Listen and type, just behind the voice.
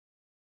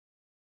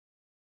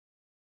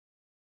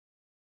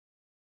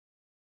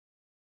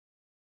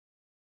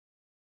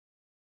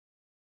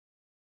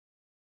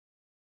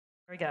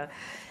we go.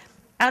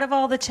 Out of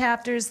all the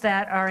chapters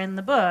that are in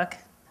the book,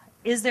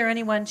 is there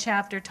any one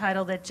chapter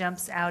title that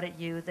jumps out at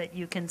you that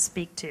you can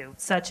speak to,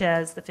 such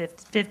as the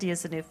 50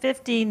 is the new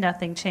 50,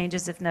 nothing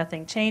changes if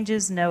nothing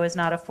changes, no is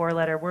not a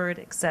four-letter word,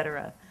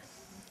 etc.?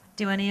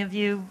 Do any of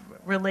you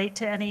relate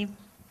to any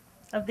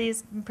of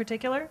these in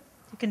particular?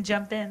 You can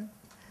jump in.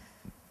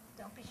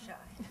 Don't be shy.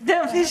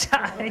 Don't be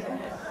shy.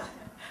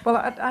 Well,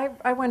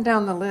 I went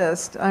down the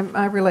list.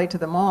 I relate to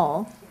them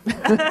all.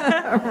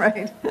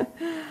 Right.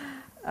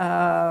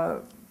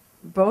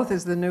 Both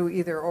is the new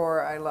either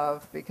or I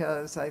love,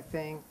 because I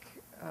think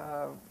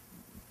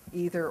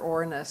either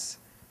orness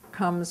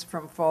comes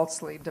from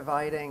falsely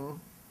dividing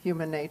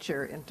human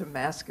nature into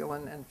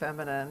masculine and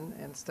feminine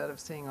instead of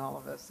seeing all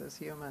of us as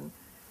human.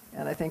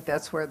 And I think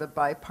that's where the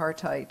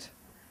bipartite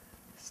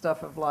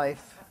stuff of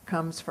life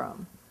comes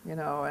from, you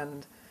know,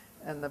 and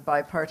the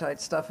bipartite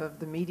stuff of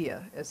the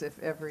media, as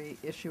if every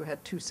issue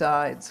had two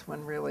sides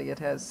when really it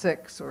has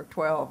 6 or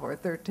 12 or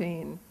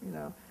 13, you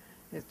know.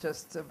 It's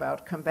just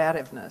about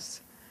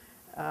combativeness.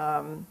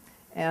 You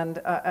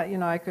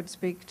know, I could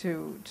speak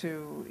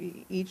to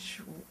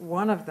each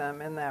one of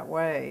them in that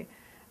way.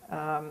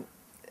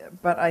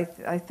 But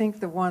I think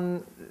the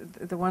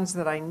ones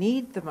that I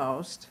need the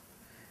most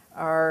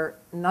are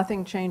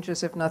nothing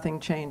changes if nothing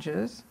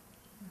changes,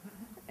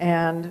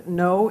 and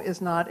no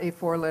is not a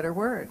four-letter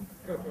word.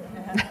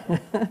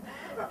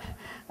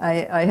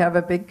 I have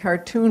a big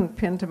cartoon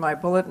pinned to my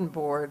bulletin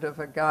board of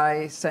a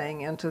guy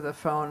saying into the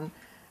phone,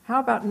 "How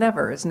about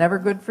never? Is never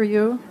good for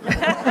you?"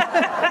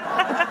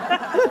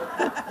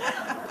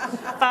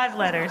 5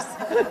 letters.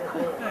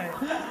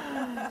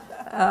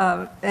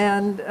 I'm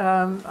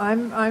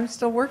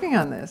still working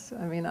on this.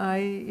 I mean,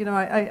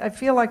 I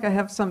feel like I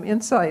have some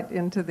insight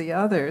into the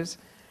others,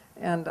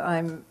 and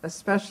I'm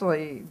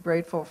especially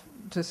grateful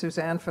to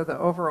Suzanne for the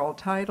overall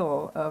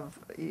title of,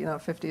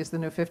 50 is the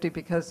new 50,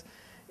 because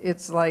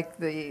it's like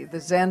the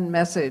Zen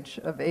message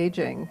of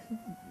aging.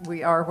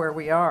 We are where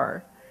we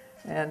are.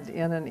 And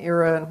in an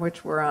era in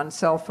which we're on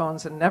cell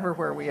phones and never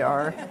where we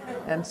are,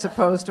 and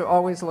supposed to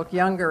always look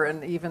younger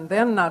and even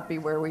then not be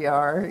where we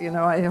are,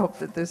 I hope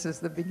that this is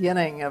the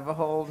beginning of a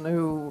whole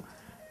new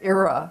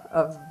era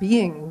of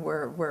being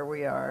where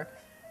we are.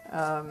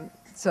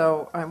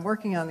 So I'm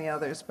working on the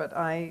others, but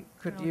I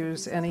could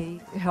use any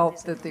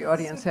help that the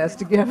audience has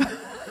to give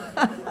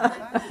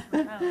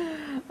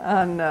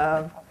on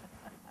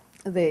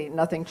the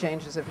nothing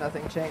changes if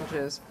nothing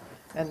changes.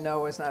 And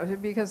no is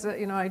not, because,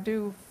 I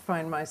do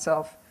find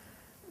myself,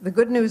 the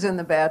good news and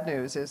the bad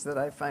news is that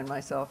I find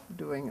myself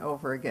doing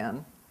over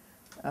again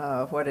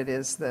what it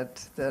is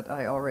that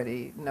I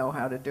already know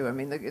how to do. I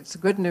mean, it's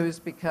good news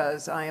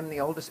because I am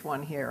the oldest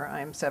one here. I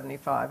am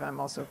 75. I'm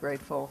also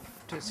grateful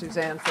to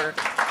Suzanne for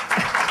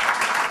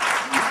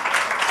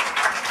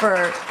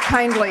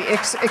kindly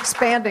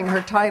expanding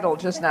her title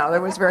just now.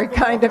 That was very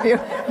kind of you.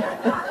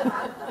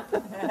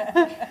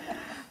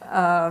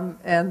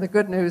 And the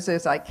good news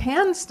is I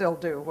can still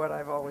do what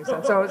I've always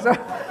done. So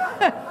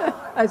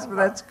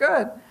that's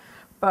good.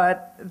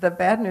 But the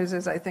bad news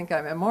is I think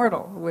I'm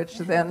immortal, which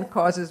then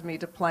causes me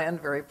to plan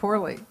very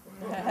poorly.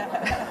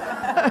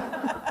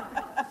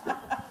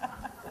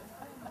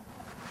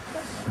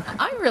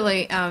 I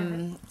really,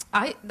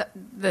 I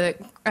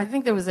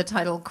think there was a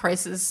title,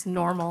 Crisis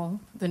Normal,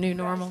 the New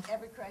Normal.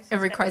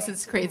 Every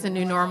crisis creates a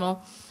new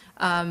normal,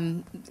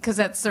 because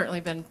that's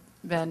certainly been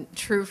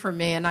true for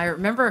me. And I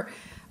remember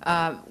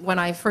when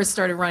I first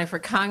started running for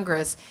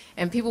Congress,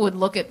 and people would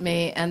look at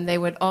me and they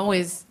would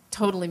always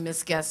totally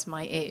misguess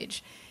my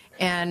age.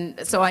 And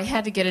so I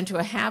had to get into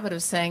a habit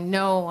of saying,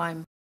 no,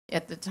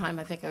 at the time,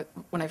 I think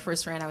when I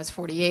first ran, I was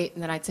 48,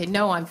 and then I'd say,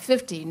 no, I'm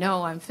 50,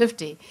 no, I'm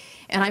 50.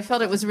 And I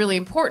felt it was really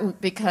important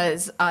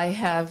because I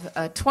have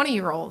a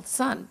 20-year-old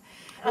son.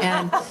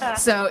 And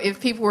so if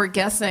people were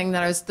guessing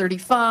that I was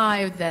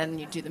 35, then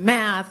you do the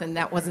math, and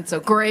that wasn't so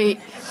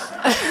great.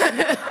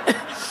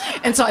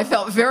 And so I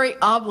felt very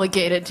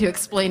obligated to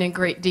explain in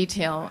great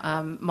detail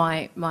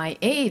my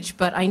age,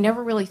 but I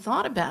never really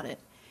thought about it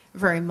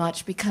very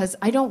much because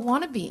I don't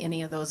want to be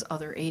any of those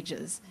other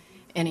ages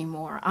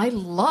anymore. I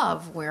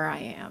love where I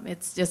am.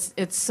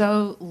 It's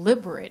so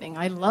liberating.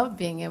 I love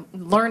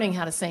learning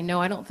how to say, no,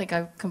 I don't think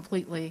I've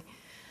completely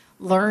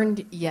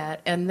learned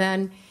yet. And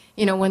then,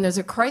 when there's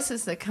a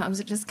crisis that comes,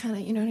 it just kind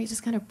of, you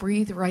just kind of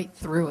breathe right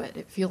through it.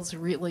 It feels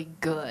really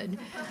good.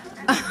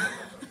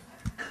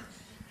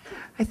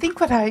 I think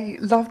what I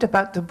loved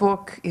about the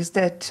book is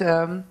that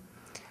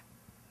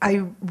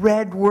I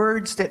read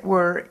words that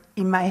were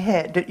in my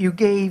head, that you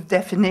gave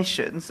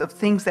definitions of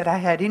things that I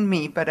had in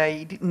me, but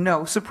I didn't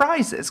know.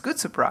 Surprises, good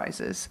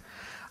surprises.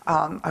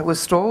 I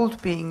was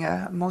told, being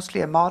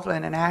mostly a model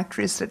and an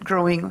actress, that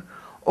growing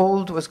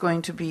old was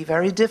going to be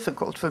very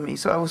difficult for me,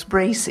 so I was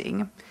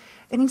bracing.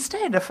 And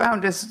instead, I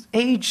found as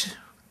age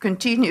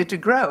continued to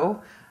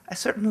grow, a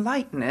certain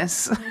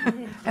lightness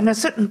and a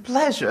certain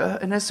pleasure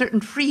and a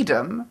certain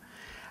freedom.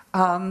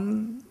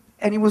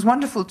 And it was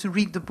wonderful to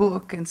read the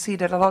book and see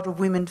that a lot of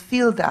women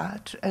feel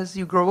that as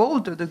you grow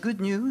older. The good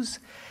news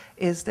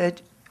is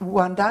that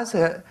one does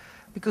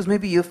because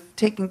maybe you've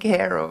taken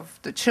care of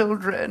the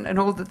children and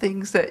all the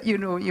things that, you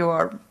know, you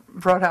are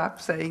brought up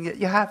saying that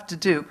you have to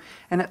do.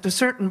 And at a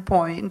certain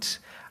point,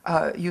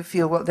 you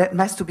feel, well, that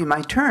has to be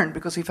my turn,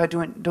 because if I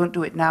don't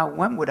do it now,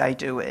 when would I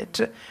do it?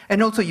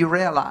 And also you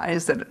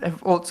realize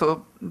that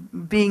also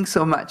being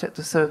so much at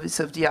the service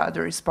of the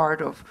other is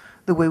part of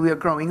the way we are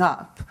growing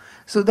up.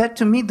 So that,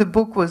 to me, the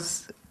book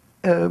was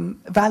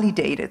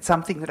validated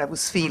something that I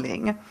was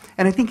feeling.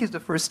 And I think it's the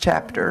first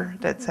chapter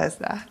that says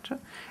that.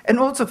 And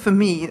also for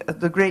me,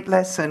 the great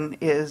lesson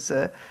is,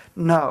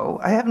 no,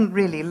 I haven't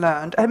really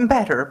learned. I'm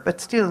better, but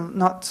still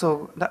not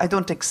so, I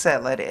don't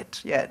excel at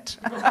it yet.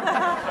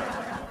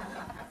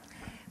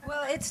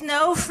 Well, it's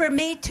no for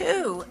me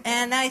too.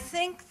 And I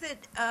think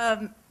that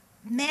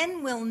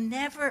men will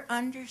never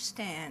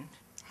understand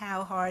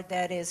how hard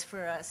that is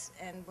for us,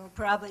 and will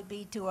probably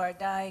be to our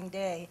dying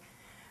day.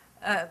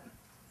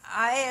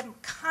 I am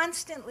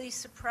constantly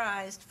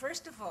surprised,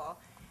 first of all,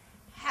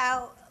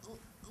 how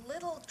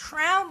little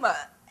trauma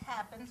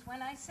happens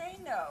when I say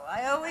no.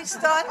 I always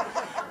thought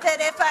that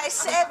if I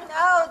said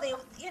no,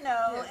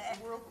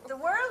 the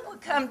world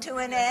would come to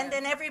an end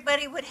and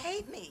everybody would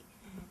hate me.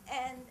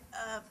 And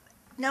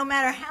no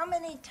matter how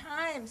many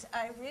times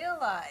I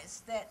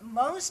realized that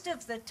most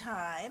of the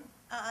time,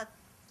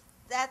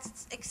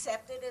 that's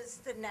accepted as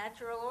the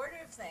natural order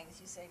of things.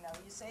 You say no,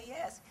 you say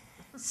yes.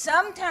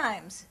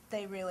 Sometimes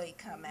they really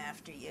come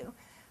after you.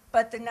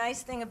 But the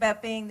nice thing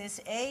about being this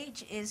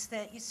age is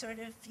that you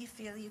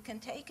feel you can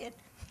take it.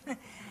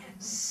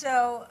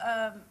 So,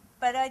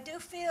 but I do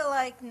feel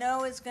like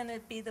no is going to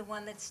be the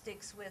one that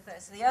sticks with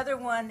us. The other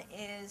one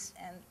is,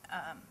 and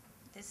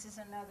this is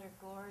another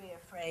Gloria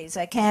phrase,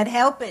 I can't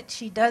help it,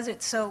 she does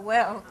it so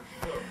well,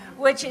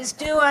 which is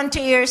do unto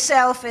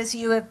yourself as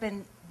you have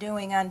been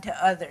doing unto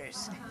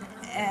others.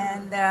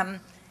 And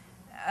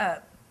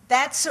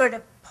that's sort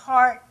of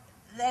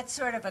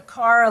a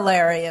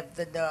corollary of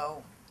the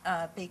no,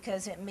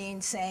 because it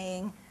means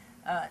saying,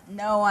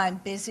 no, I'm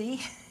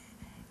busy,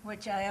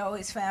 which I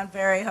always found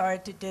very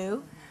hard to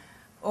do,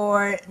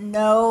 or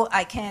no,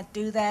 I can't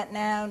do that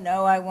now,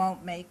 no, I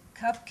won't make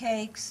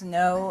cupcakes,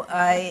 no,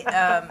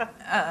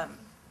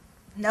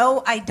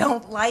 no, I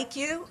don't like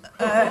you.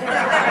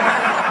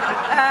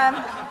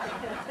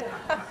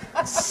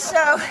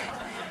 So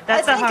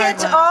That's I think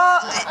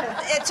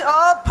it's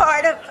all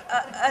part of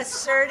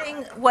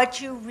asserting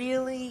what you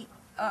really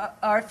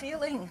are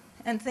feeling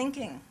and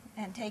thinking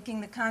and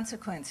taking the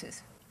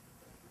consequences.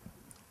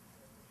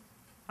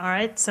 All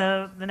right,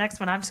 so the next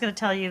one, I'm just going to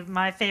tell you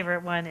my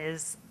favorite one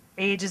is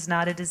age is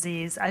not a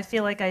disease. I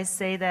feel like I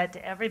say that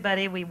to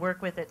everybody we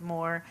work with it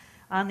more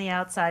on the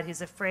outside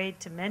who's afraid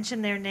to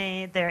mention their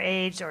name, their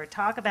age, or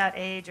talk about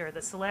age, or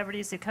the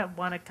celebrities who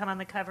want to come on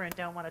the cover and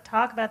don't want to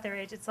talk about their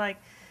age. It's like,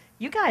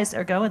 you guys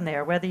are going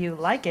there whether you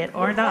like it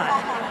or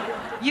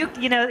not.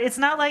 You know, it's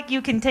not like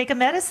you can take a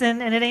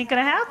medicine and it ain't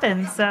going to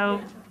happen. So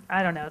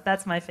I don't know.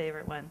 That's my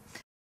favorite one.